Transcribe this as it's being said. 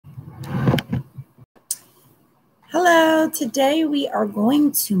Hello, today we are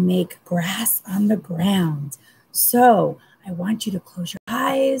going to make grass on the ground. So I want you to close your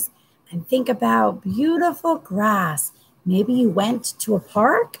eyes and think about beautiful grass. Maybe you went to a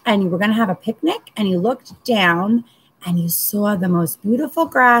park and you were going to have a picnic and you looked down and you saw the most beautiful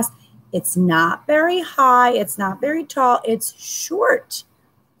grass. It's not very high, it's not very tall, it's short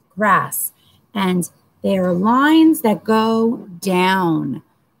grass. And there are lines that go down.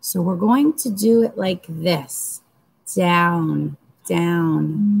 So we're going to do it like this. Down,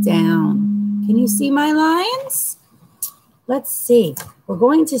 down, down. Can you see my lines? Let's see. We're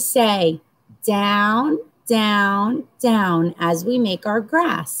going to say down, down, down as we make our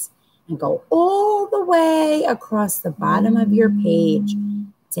grass and go all the way across the bottom of your page.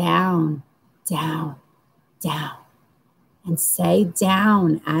 Down, down, down. And say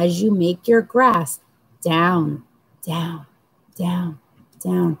down as you make your grass. Down, down, down,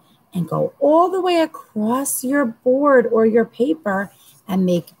 down. And go all the way across your board or your paper and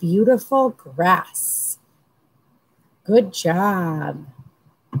make beautiful grass. Good job.